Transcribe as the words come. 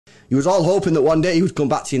You was all hoping that one day he would come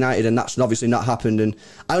back to United, and that's obviously not happened. And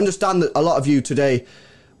I understand that a lot of you today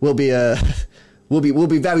will be will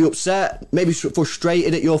be very upset, maybe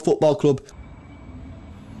frustrated at your football club.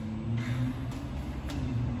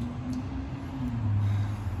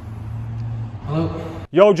 Hello?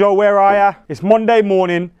 Yo, Joe, where are ya? It's Monday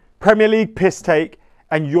morning, Premier League piss take,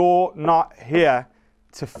 and you're not here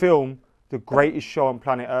to film the greatest show on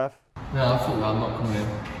planet Earth. No, I thought I'm not coming in.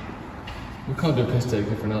 We can't do a piss take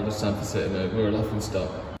if Ronaldo's time for City, mate. We're a laughing stock.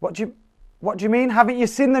 What do you mean? Haven't you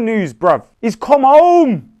seen the news, bruv? He's come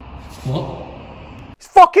home! What? He's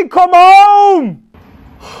fucking come home!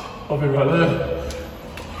 I'll be right there.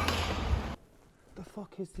 The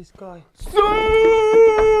fuck is this guy?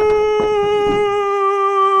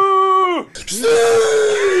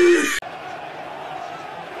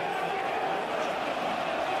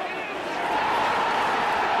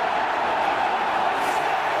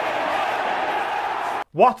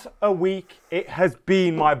 What a week it has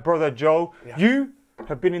been, my brother Joe. Yeah. You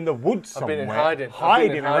have been in the woods somewhere. I've been in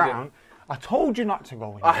hiding around. I told you not to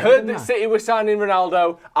go in. I heard that City were signing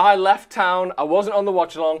Ronaldo. I left town. I wasn't on the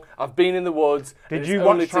watch along. I've been in the woods. Did you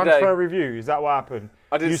watch Transfer Review? Is that what happened?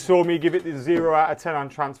 I did. You saw me give it the 0 out of 10 on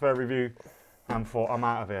Transfer Review and thought, I'm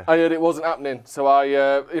out of here. I heard it wasn't happening, so I,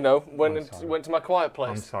 you know, went to my quiet place.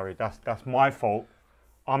 I'm sorry. That's my fault.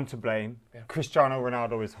 I'm to blame. Yeah. Cristiano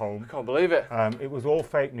Ronaldo is home. I can't believe it. It was all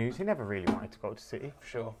fake news. He never really wanted to go to City.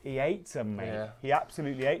 Sure. He hates them, mate. Yeah. He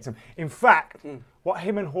absolutely hates them. In fact, what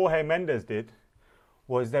him and Jorge Mendes did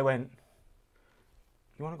was they went,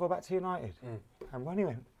 you want to go back to United? And Ronnie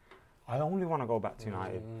went, I only want to go back to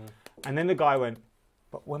United. And then the guy went,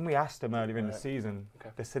 but when we asked him earlier in the season,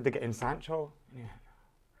 they said they're getting Sancho. Yeah.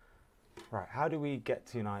 Right, how do we get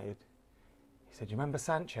to United? He said, do you remember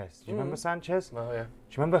Sanchez? Do you remember Sanchez? Oh, yeah. Do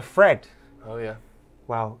you remember Fred? Oh, yeah.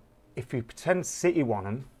 Well, if you pretend City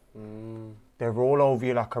won them, they're all over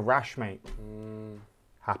you like a rash, mate.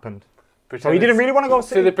 Happened. So he didn't really want to go to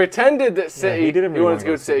City. So they pretended that City, he wanted to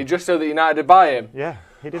go to City just so that United would buy him? Yeah,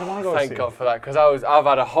 he didn't want to go to City. Thank God for that, because I've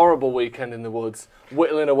had a horrible weekend in the woods,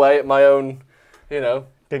 whittling away at my own, you know,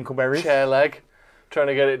 Dinkleberries. Chair leg, trying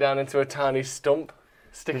to get it down into a tiny stump.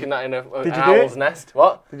 Sticking that in an owl's nest.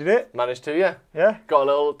 What? Did you do it? Managed to, yeah. Yeah? Got a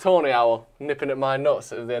little tawny owl nipping at my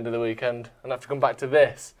nuts at the end of the weekend. And I have to come back to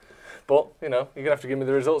this. But, you know, you're going to have to give me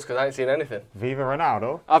the results because I ain't seen anything. Viva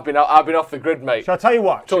Ronaldo. I've been off the grid, mate. Shall I tell you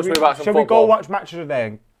what? Talk to me about some football. Shall we go watch Match of the Day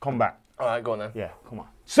and come back? All right, go on then. Yeah, come on.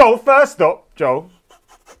 So, first up, Joe,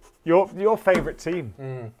 your favourite team.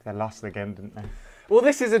 They lost again, didn't they? Well,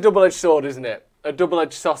 this is a double-edged sword, isn't it? A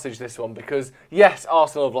double-edged sausage, this one, because, yes,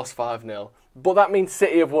 Arsenal have lost 5-0. But that means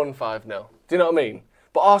City have won 5-0. Do you know what I mean?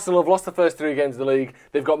 But Arsenal have lost the first 3 games of the league.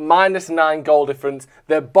 They've got -9 goal difference.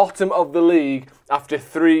 They're bottom of the league after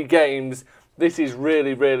 3 games. This is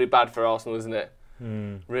really, really bad for Arsenal, isn't it?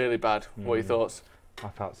 Really bad. What are your thoughts? I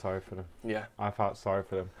felt sorry for them. Yeah. I felt sorry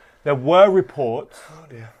for them. There were reports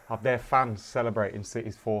of their fans celebrating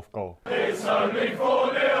City's 4th goal. It's only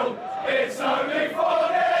 4-0. It's only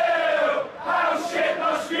 4-0. How shit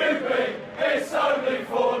must you be? It's only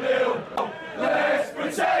 4-0. Let's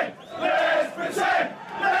pretend. Let's pretend.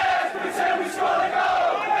 Let's pretend we scored a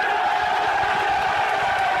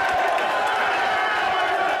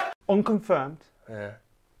goal. Unconfirmed. Yeah.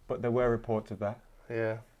 But there were reports of that.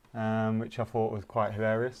 Yeah. Which I thought was quite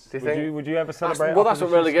hilarious. Would you ever celebrate? Well, that's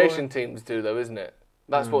what relegation teams do, though, isn't it?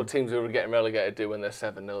 That's what teams who are getting relegated do when they're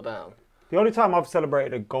 7-0 down. The only time I've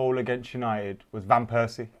celebrated a goal against United was Van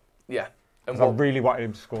Persie. Yeah. Because I really wanted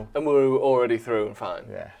him to score. And we were already through and fine.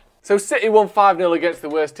 Yeah. So City won 5-0 against the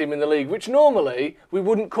worst team in the league, which normally we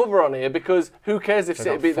wouldn't cover on here because who cares if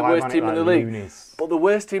City beat the worst team in the league? But the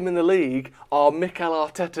worst team in the league are Mikel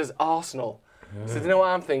Arteta's Arsenal. So do you know what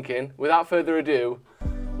I'm thinking? Without further ado,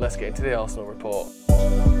 let's get into the Arsenal report.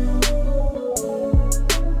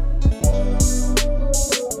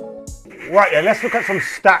 Right, yeah, let's look at some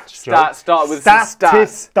stats, Joe. Start with some stats.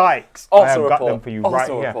 Statistics. Arsenal I have got report. them for you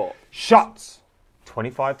Arsenal right report. here. Shots,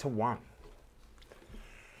 25-1.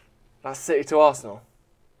 That's City to Arsenal.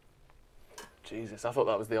 Jesus, I thought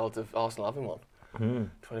that was the odds of Arsenal having one.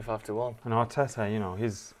 25-1. And Arteta, you know,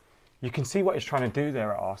 you can see what he's trying to do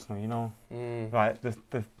there at Arsenal, you know. Like,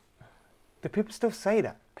 the people still say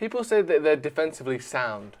that. People say that they're defensively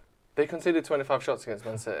sound. They conceded 25 shots against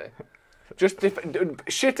Man City. Just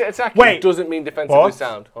shit at attacking doesn't mean defensively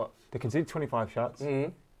sound. What? They conceded 25 shots.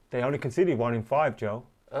 They only conceded 1 in 5, Joe.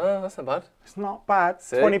 Oh, that's not bad. It's not bad.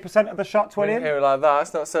 20% of the shots went in. Hear it like that,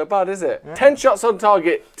 that's not so bad, is it? Yeah. 10 shots on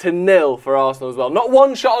target to 0 for Arsenal as well. Not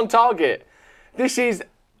 1 shot on target. This is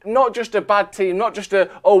not just a bad team, not just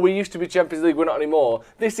we used to be Champions League, we're not anymore.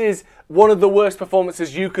 This is one of the worst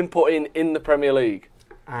performances you can put in the Premier League.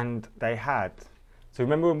 And they had. So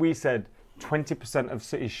remember when we said 20% of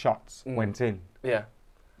City's shots went in? Yeah.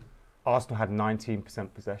 Arsenal had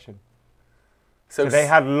 19% possession. So they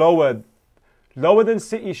had lower than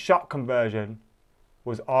City's shot conversion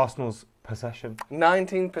was Arsenal's possession.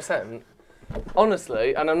 19%?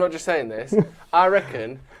 Honestly, and I'm not just saying this, I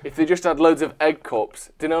reckon if they just had loads of egg cups,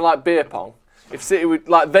 do you know, like beer pong? If City would,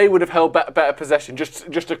 they would have held better possession,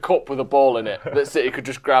 just a cup with a ball in it that City could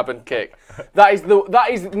just grab and kick. That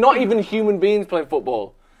is not even human beings playing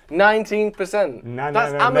football. 19%.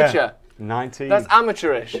 That's amateur. 19. That's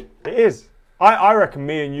amateurish. It is. I reckon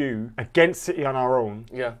me and you against City on our own.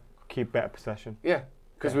 Yeah. Keep better possession. Yeah.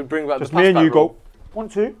 Because we bring back just the pass me and back you rule. go 1,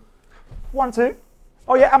 2, 1, 2.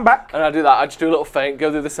 Oh yeah, I'm back. And I do that. I just do a little feint,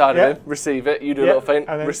 go to the side of him, receive it. You do a little feint,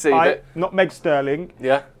 and then receive it. Nutmeg Sterling.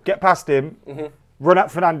 Yeah. Get past him. Run at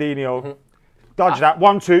Fernandinho. Dodge that.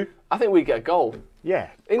 1, 2. I think we get a goal. Yeah.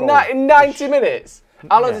 In 90 minutes.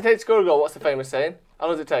 How long does it take to score a goal? What's the famous saying? How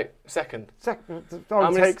long does it take? A second. It takes.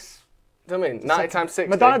 Do you know what I mean? 90 times 60.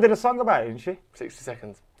 Madonna did a song about it, didn't she? 60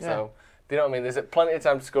 seconds. Yeah. So, do you know what I mean? There's plenty of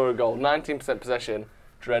time to score a goal. 19% possession.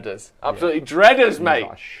 Dreaders. Absolutely dreaders, mate.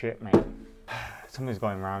 Oh, shit, mate. Something's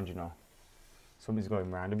going round, you know. Something's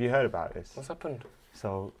going round. Have you heard about this? What's happened?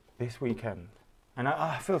 So, this weekend, and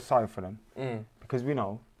I feel sorry for them, because, you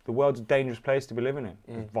know, the world's a dangerous place to be living in.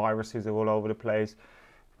 There's viruses are all over the place.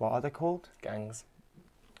 What are they called? Gangs.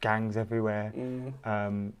 Gangs everywhere.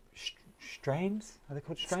 Strains? Are they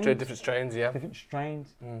called strains? Different strains, yeah. Different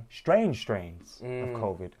strains. Strange strains of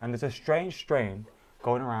COVID. And there's a strange strain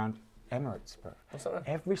going around Emirates, bro. What's that then?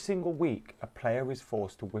 Every single week, a player is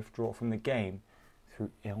forced to withdraw from the game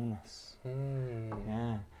through illness.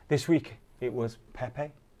 Yeah. This week, it was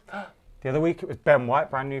Pepe. The other week, it was Ben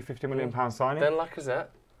White, brand new £50 million signing. Then Lacazette.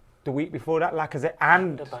 The week before that, Lacazette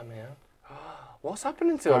and Aubameyang. What's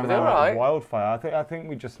happening to him? Are they all right? Wildfire. I think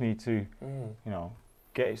we just need to, you know,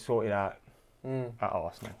 get it sorted out at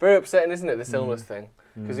Arsenal. Very upsetting, isn't it, this illness thing?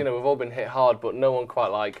 Because, you know, we've all been hit hard, but no one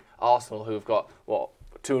quite like Arsenal, who've got,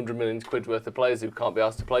 200 million quid worth of players who can't be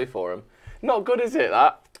asked to play for them. Not good, is it,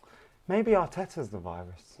 that? Maybe Arteta's the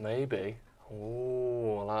virus. Maybe.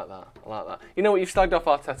 Ooh, I like that. I like that. You know what? You've slagged off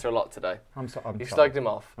Arteta a lot today. I'm sorry. You've slagged him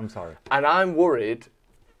off. I'm sorry. And I'm worried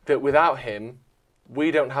that without him,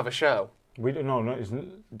 we don't have a show. We don't. No,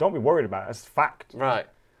 don't be worried about it. It's fact. Right.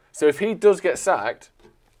 So if he does get sacked,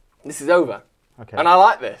 this is over. Okay. And I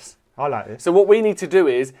like this. I like this. So what we need to do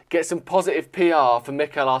is get some positive PR for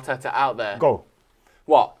Mikel Arteta out there. Go.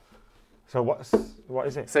 What? So what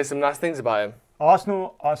is it? Say some nice things about him.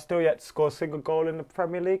 Arsenal are still yet to score a single goal in the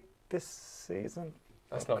Premier League this season.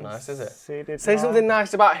 That's not nice, is it? Say something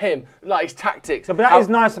nice about him, like his tactics. So, but that is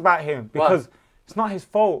nice about him because it's not his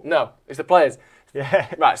fault. No, it's the players.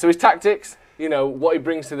 Yeah. Right. So his tactics, you know, what he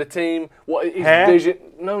brings to the team, what his vision.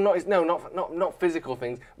 No, not physical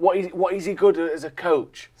things. What is he good at as a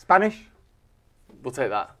coach? Spanish. We'll take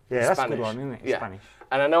that. Yeah, that's Spanish. a good one, isn't it? Yeah. Spanish.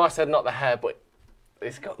 And I know I said not the hair, but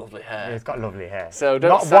he's got lovely hair. Yeah, he's got lovely hair. So don't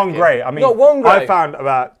not sack one him. grey. I mean, not one grey. I found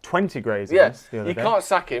about 20 greys. Yes, the other you day. can't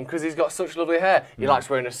sack him because he's got such lovely hair. He likes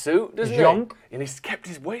wearing a suit, doesn't he? He's young. And he's kept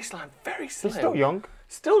his waistline very slim. He's still young.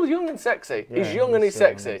 Still young and sexy. Yeah, he's young and he's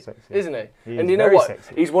sexy, isn't he? He and is you know very what?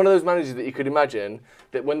 sexy. He's one of those managers that you could imagine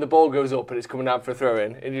that when the ball goes up and it's coming down for a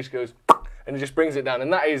throw-in, he just goes and he just brings it down.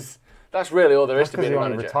 And that's really all there is to being a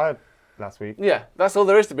manager. He retired last week. Yeah, that's all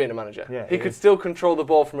there is to being a manager. Yeah, he could still control the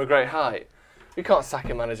ball from a great height. You can't sack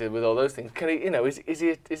a manager with all those things. Can he? You know, is he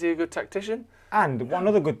a good tactician? And one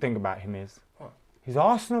other good thing about him is he's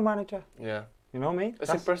Arsenal manager. Yeah. You know what I mean?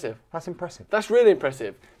 That's impressive. That's impressive. That's really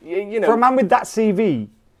impressive. You know, for a man with that CV.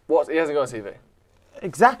 He hasn't got a CV.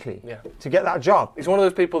 Exactly. Yeah. To get that job. He's one of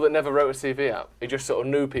those people that never wrote a CV out. He just sort of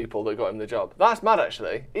knew people that got him the job. That's mad,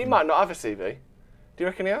 actually. He might not have a CV. Do you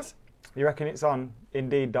reckon he has? You reckon it's on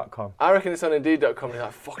Indeed.com? I reckon it's on Indeed.com. He's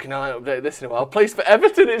like, fucking hell, I haven't updated this in a while. Place for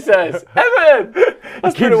Everton, it says. Everton!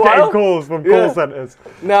 That's he keeps getting calls from call centres.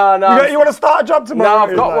 No. You want to start a job tomorrow? No,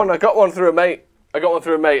 I've got one. I got one through a mate.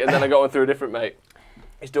 And then I got one through a different mate.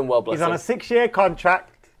 He's done well, bless him. He's on a 6-year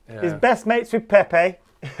contract. Yeah. His best mate's with Pepe.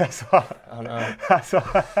 That's what. I know. That's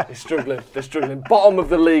what. He's struggling. They're struggling. Bottom of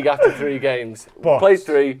the league after 3 games. Played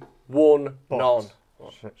 3, won none.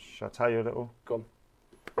 Shall I tell you a little? Go on.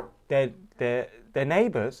 Their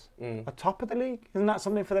neighbours are top of the league. Isn't that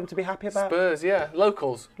something for them to be happy about? Spurs, yeah,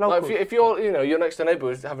 locals. Like if you're, your next door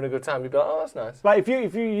neighbour is having a good time, you'd be like, oh, that's nice. Like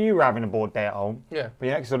if you were having a bored day at home, yeah, but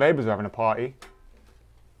your next door neighbours are having a party.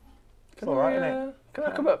 It's all right, isn't it? Can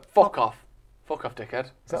I come up? Fuck off,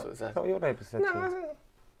 dickhead. That's what it says. Is that what your neighbour said? No,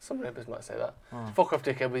 Some neighbours might say that. Fuck off,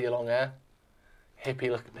 dickhead, with your long hair.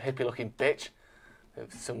 Hippie-looking bitch.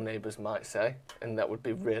 Some neighbours might say, and that would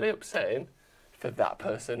be really upsetting for that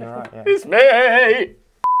person. Right, yeah. It's me!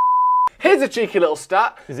 Here's a cheeky little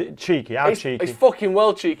stat. Is it cheeky? How cheeky? It's fucking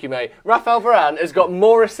well cheeky, mate. Raphael Varane has got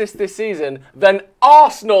more assists this season than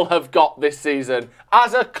Arsenal have got this season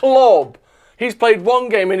as a club. He's played one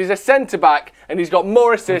game and he's a centre-back and he's got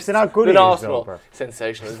more assists than Arsenal. Though,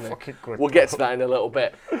 sensational, isn't it? Fucking good, we'll get to that in a little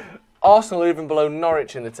bit. Arsenal are even below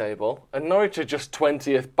Norwich in the table, and Norwich are just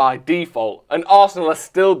 20th by default, and Arsenal are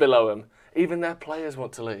still below them. Even their players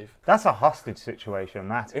want to leave. That's a hostage situation,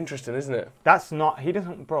 Matt. Interesting, isn't it? That's not... He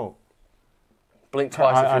doesn't... Bro. Blink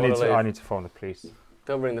twice if you want to leave. I need to phone the police.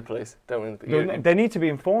 Don't ring the police. Don't ring the police. They need to be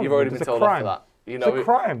informed. You've already been told off for that. You know, it's a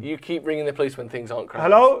crime. You keep ringing the police when things aren't crimes.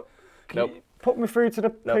 Hello? Nope. Put me through to the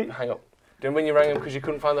police. No, hang up. Do you remember when you rang them because you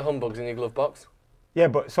couldn't find the humbugs in your glove box? Yeah,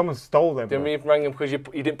 but someone stole them. Do you remember you rang them because you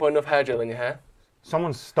didn't put enough hair gel in your hair?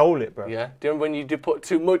 Someone stole it, bro. Yeah. Do you remember when you did put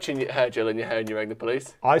too much in your hair gel in your hair and you rang the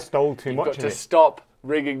police? I stole too much of it. You've got to stop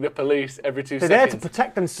ringing the police every 2 seconds. They're there to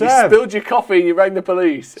protect and serve. You spilled your coffee and you rang the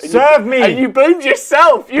police. Serve me! And you blamed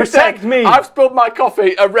yourself. You Protect said, me! I've spilled my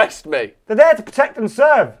coffee, arrest me. They're there to protect and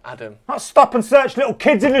serve. Adam. Not stop and search little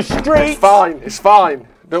kids in the streets. It's fine. It's fine.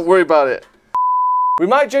 Don't worry about it. We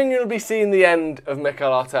might genuinely be seeing the end of Mikel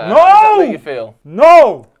Arteta. No! How does that make you feel?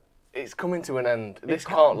 No! It's coming to an end. This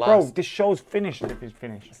can't last. Bro, this show's finished if it's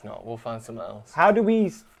finished. It's not. We'll find something else. How do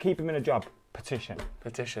we keep him in a job? Petition.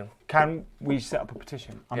 Petition. Can we set up a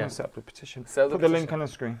petition? I'm going to set up a petition. Put the link on the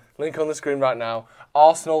screen. Link on the screen right now.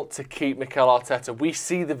 Arsenal to keep Mikel Arteta. We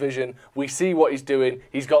see the vision. We see what he's doing.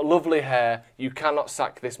 He's got lovely hair. You cannot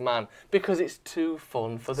sack this man because it's too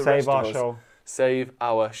fun for the rest of us. Save our show. Save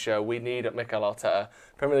our show. We need Mikel Arteta.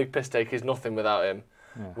 Premier League Pisstake is nothing without him.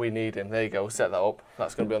 Yeah. We need him. There you go. Set that up.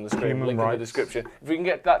 That's going to be on the screen. Link in the description. If we can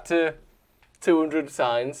get that to 200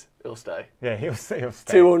 signs, he'll stay. Yeah, he'll stay.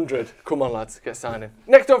 200. Come on, lads. Get signing.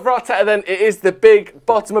 Next up for Arteta, then, it is the big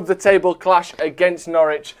bottom of the table clash against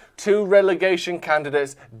Norwich. 2 relegation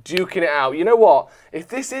candidates duking it out. You know what? If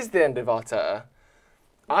this is the end of Arteta,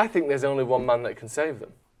 I think there's only one man that can save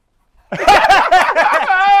them.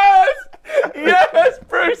 Yes,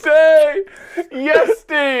 Brucey! Yes,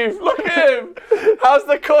 Steve! Look at him! How's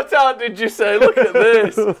the cutout, did you say? Look at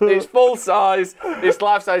this. It's full size. It's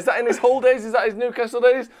life size. Is that in his Hull days? Is that his Newcastle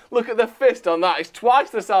days? Look at the fist on that. It's twice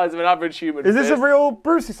the size of an average human fist. Is this a real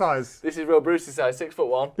Brucey size? This is real Brucey size,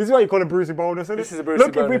 6'1". This is what you call a Brucey bonus, isn't it? This is a Brucey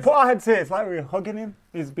bonus. Look, if we put our heads here, it's like we're hugging him.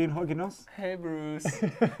 He's been hugging us. Hey, Bruce.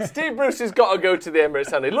 Steve Bruce has got to go to the Emirates,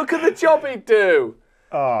 hasn't he? Look at the job he'd do.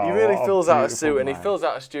 Oh, he really fills out a suit and he fills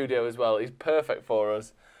out a studio as well. He's perfect for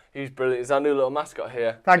us. He's brilliant. He's our new little mascot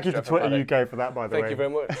here. Thank you to Twitter UK for that, by the way. Thank you very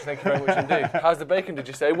much. Thank you very much indeed. How's the bacon, did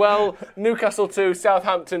you say? Well, Newcastle 2,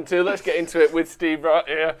 Southampton 2. Let's get into it with Steve right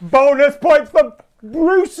here. Bonus points for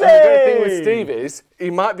Brucey! And the great thing with Steve is he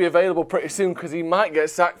might be available pretty soon because he might get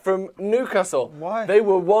sacked from Newcastle. Why? They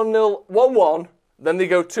were 1-0, 1-1. Then they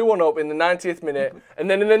go 2-1 up in the 90th minute. And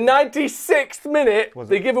then in the 96th minute,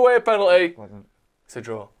 they give away a penalty. Wasn't. It's a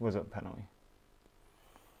draw. Was it a penalty?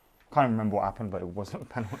 Can't even remember what happened, but it wasn't a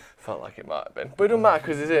penalty. Felt like it might have been. But it doesn't matter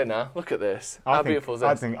because he's here now. Look at this. How beautiful is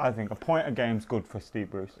this? I think a point a game's good for Steve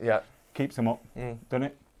Bruce. Yeah. Keeps him up. Done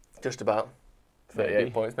it? Just about.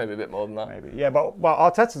 38 points, maybe a bit more than that. Maybe. Yeah, but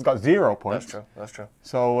Arteta's got 0 points. That's true. That's true.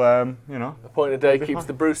 So, you know. A point a day keeps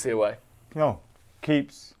the Brucey away. No,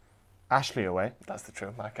 keeps Ashley away. That's the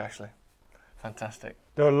truth, Mike Ashley. Fantastic.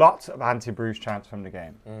 There were lots of anti-Bruce chants from the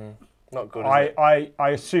game. Not good, is it? I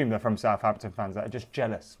assume they're from Southampton fans that are just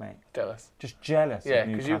jealous, mate. Jealous? Just jealous. Yeah,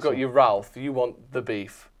 because you've got your Ralph. You want the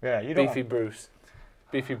beef. Yeah, you don't. Beefy Bruce.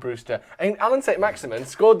 Beefy Brewster. And Alan St-Maximin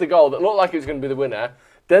scored the goal that looked like it was going to be the winner.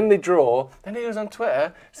 Then they draw. Then he goes on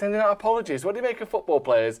Twitter sending out apologies. What do you make of football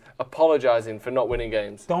players apologising for not winning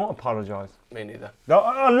games? Don't apologise. Me neither. No,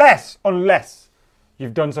 unless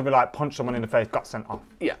you've done something like punch someone in the face, got sent off.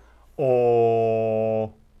 Yeah.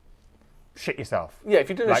 Or shit yourself. Yeah, if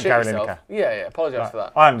you're doing a shit yourself. Yeah, apologise for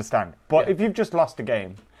that. I understand. But if you've just lost a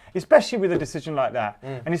game, especially with a decision like that,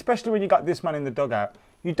 and especially when you got this man in the dugout,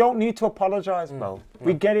 you don't need to apologise, bro.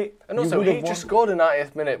 We get it. And also, he just scored in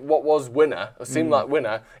 90th minute what was winner, or seemed like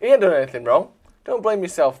winner. He ain't done anything wrong. Don't blame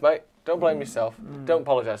yourself, mate. Don't blame yourself. Don't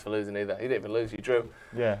apologise for losing either. You didn't even lose, you drew.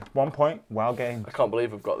 Yeah, 1 point, wow game. I can't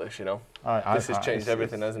believe we've got this, you know. This has changed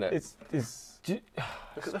everything, hasn't it? It's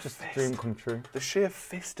Look at the just fist. a dream come true. The sheer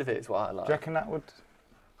fist of it is what I like. Do you reckon that would...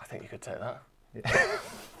 I think you could take that. Yeah.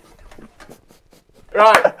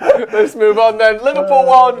 Right, let's move on then. Liverpool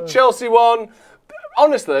 1, Chelsea 1.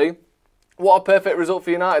 Honestly, What a perfect result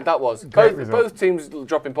for United that was. Both teams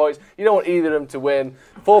dropping points. You don't want either of them to win.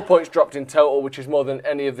 4 points dropped in total, which is more than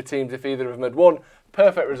any of the teams if either of them had won.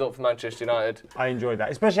 Perfect result for Manchester United. I enjoyed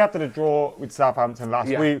that, especially after the draw with Southampton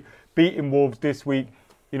last week. Beating Wolves this week,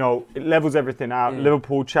 you know, it levels everything out.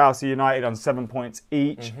 Liverpool, Chelsea, United on 7 points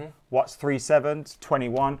each. What's 3-7?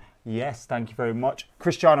 21. Yes, thank you very much.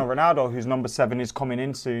 Cristiano Ronaldo, who's number 7, is coming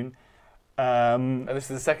in soon. And this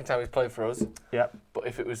is the second time he's played for us. Yep. But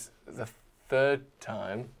if it was the third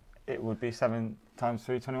time, it would be 7 times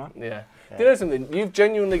 3, 21. Yeah. Do you know something? You've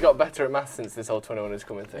genuinely got better at maths since this whole 21 is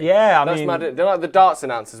coming thing. Yeah, That's mad. They're like the darts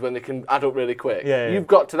announcers when they can add up really quick. Yeah, You've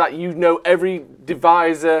got to that. You know every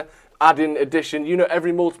divisor, adding, addition. You know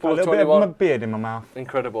every multiple of 21. A little bit of my beard in my mouth.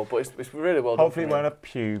 Incredible, but it's really well done. Hopefully it won't have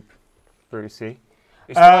pube, Brucey.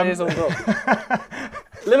 He's 5 years old.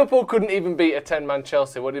 Liverpool couldn't even beat a 10-man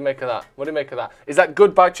Chelsea. What do you make of that? What do you make of that? Is that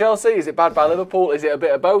good by Chelsea? Is it bad by Liverpool? Is it a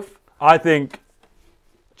bit of both? I think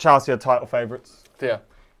Chelsea are title favourites. Yeah.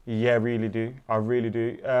 Yeah, really do. I really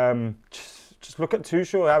do. Just look at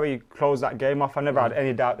Tuchel, how he closed that game off. I never had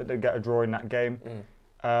any doubt that they'd get a draw in that game.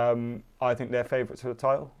 I think they're favourites for the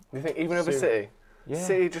title. Do you think even over City? Yeah.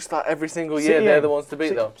 City just like every single year they're the ones to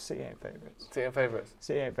beat though. City ain't favourites. City ain't favourites.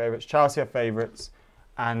 City ain't favourites. Chelsea are favourites,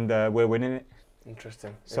 and we're winning it.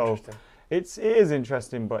 Interesting. So it is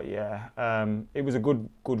interesting, but yeah, it was a good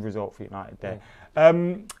result for United there.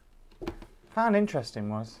 Found interesting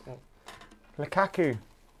was Lukaku.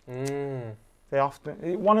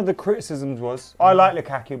 One of the criticisms was, I like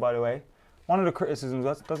Lukaku by the way. One of the criticisms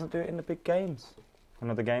was doesn't do it in the big games.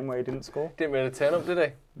 Another game where he didn't score. Didn't really turn up, did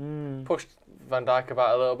he? Pushed Van Dijk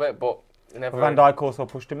about a little bit, but never. Van Dijk also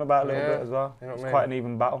pushed him about a little bit as well. You know it was quite an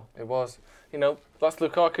even battle. It was. You know, that's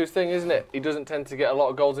Lukaku's thing, isn't it? He doesn't tend to get a lot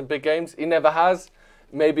of goals in big games. He never has.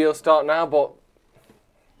 Maybe he'll start now, but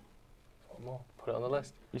one more. Put it on the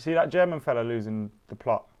list. You see that German fella losing the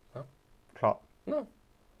plot? Huh? Plot. No.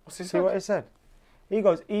 What's he said? See what he said? He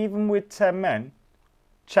goes, even with 10 men,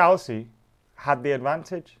 Chelsea had the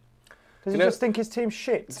advantage. Does he just think his team's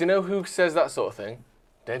shit? Do you know who says that sort of thing?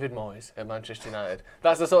 David Moyes at Manchester United.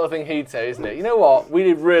 That's the sort of thing he'd say, isn't it? You know what? We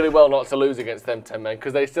did really well not to lose against them 10 men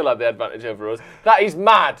because they still had the advantage over us. That is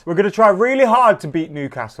mad. We're going to try really hard to beat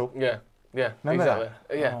Newcastle. Yeah, Remember exactly.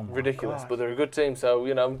 That? Yeah, oh ridiculous. God. But they're a good team, so,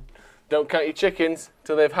 you know, don't count your chickens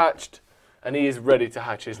till they've hatched. And he is ready to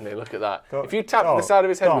hatch, isn't he? Look at that. If you tap the side of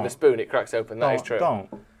his head with a spoon, it cracks open. That is true.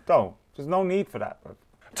 Don't. There's no need for that, bro.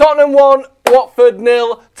 Tottenham 1, Watford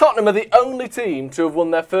 0. Tottenham are the only team to have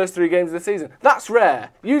won their first 3 games of the season. That's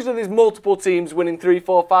rare. Usually there's multiple teams winning 3,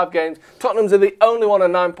 4, 5 games. Tottenham's are the only one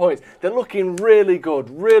on 9 points. They're looking really good,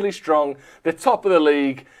 really strong. They're top of the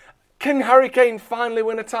league. Can Harry Kane finally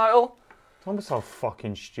win a title? Don't be so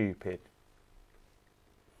fucking stupid.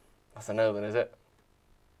 That's a no then, is it?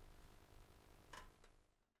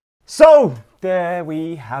 So, there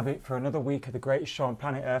we have it for another week of the greatest show on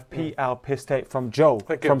planet Earth. PL Pisstake from Joe,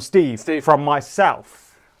 from Steve, from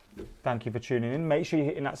myself. Thank you for tuning in. Make sure you're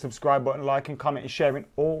hitting that subscribe button, liking, commenting, sharing,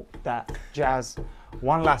 all that jazz.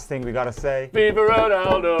 One last thing we got to say. Viva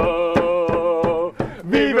Ronaldo!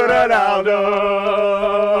 Viva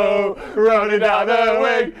Ronaldo! Running down the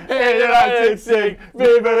wing, in United sing,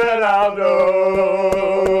 Viva Ronaldo!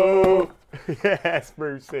 Yes,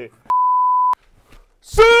 Brucey.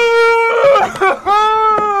 So,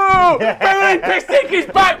 Pisstake is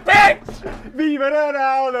back, bitch! Viva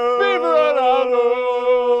Ronaldo! Viva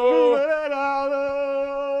Ronaldo! Viva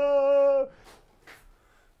Ronaldo!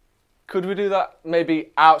 Could we do that maybe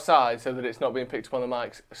outside so that it's not being picked up on the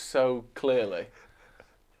mics so clearly?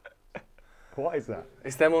 What is that?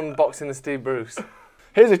 It's them unboxing the Steve Bruce.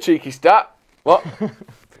 Here's a cheeky stat. What?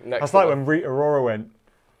 That's like when Rita Ora went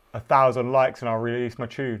 1,000 likes and I released my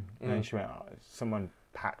tune. And then she went, oh, someone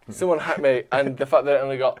hacked me. Someone hacked me, and the fact that it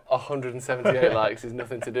only got 178 likes is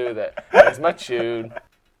nothing to do with it. It's my tune.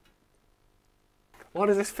 Why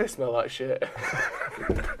does this fist smell like shit?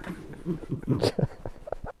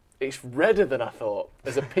 It's redder than I thought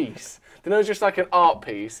as a piece. You know, it's just like an art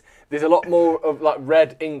piece. There's a lot more of like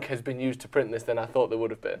red ink has been used to print this than I thought there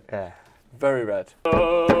would have been. Yeah. Very red.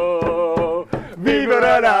 Oh, Viva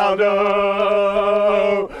Ronaldo!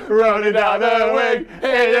 Running down the wing,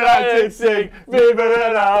 in United sing, Viva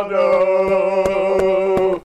Ronaldo!